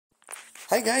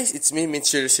Hi guys, it's me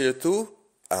Mitch002.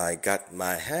 I got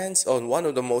my hands on one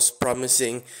of the most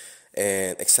promising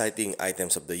and exciting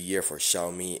items of the year for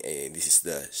Xiaomi. And this is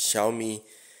the Xiaomi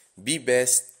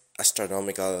Beebest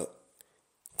Astronomical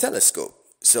Telescope.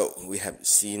 So we have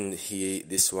seen here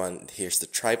this one. Here's the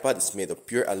tripod. It's made of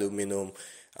pure aluminum.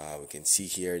 We can see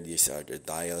here these are the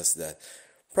dials that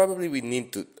probably we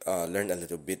need to learn a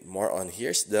little bit more on.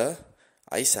 Here's the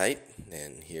eyesight,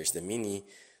 and here's the mini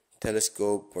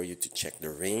telescope for you to check the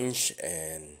range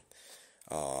and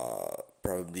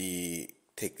probably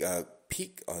take a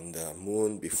peek on the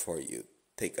moon before you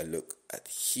take a look at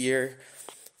here.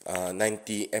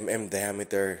 90 mm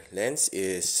diameter lens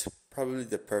is probably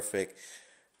the perfect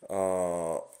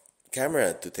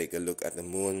camera to take a look at the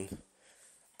moon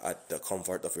at the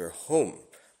comfort of your home.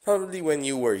 Probably when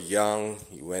you were young,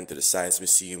 you went to the science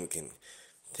museum, you can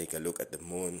take a look at the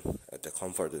moon at the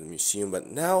comfort of the museum. But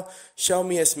now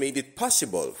Xiaomi has made it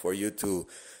possible for you to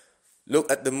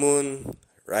look at the moon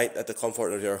right at the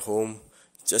comfort of your home.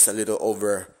 Just a little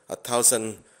over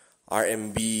 1,000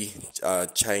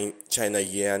 RMB China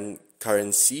yuan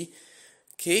currency.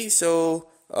 Okay, so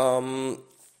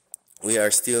we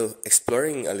are still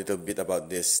exploring a little bit about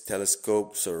this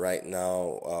telescope. So right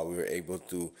now we were able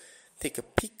to take a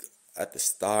peek at the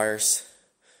stars,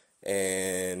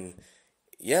 and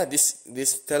yeah,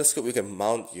 this telescope, you can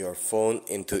mount your phone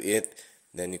into it,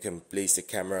 then you can place the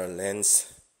camera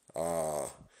lens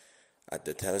at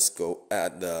the telescope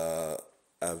at the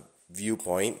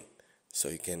viewpoint, so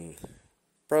you can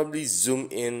probably zoom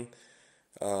in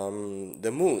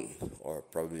the moon or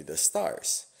probably the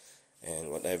stars and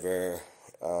whatever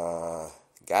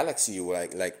galaxy you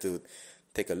like to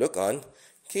take a look on.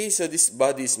 Okay, so this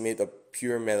body is made of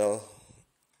pure metal,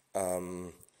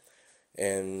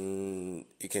 and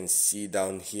you can see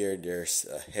down here there's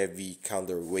a heavy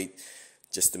counterweight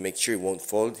just to make sure it won't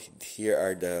fold. Here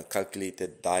are the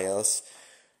calculated dials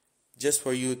just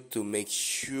for you to make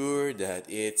sure that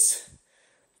it's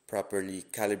properly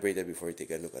calibrated before you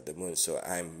take a look at the moon. So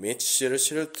I'm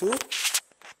Mitch002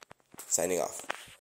 signing off.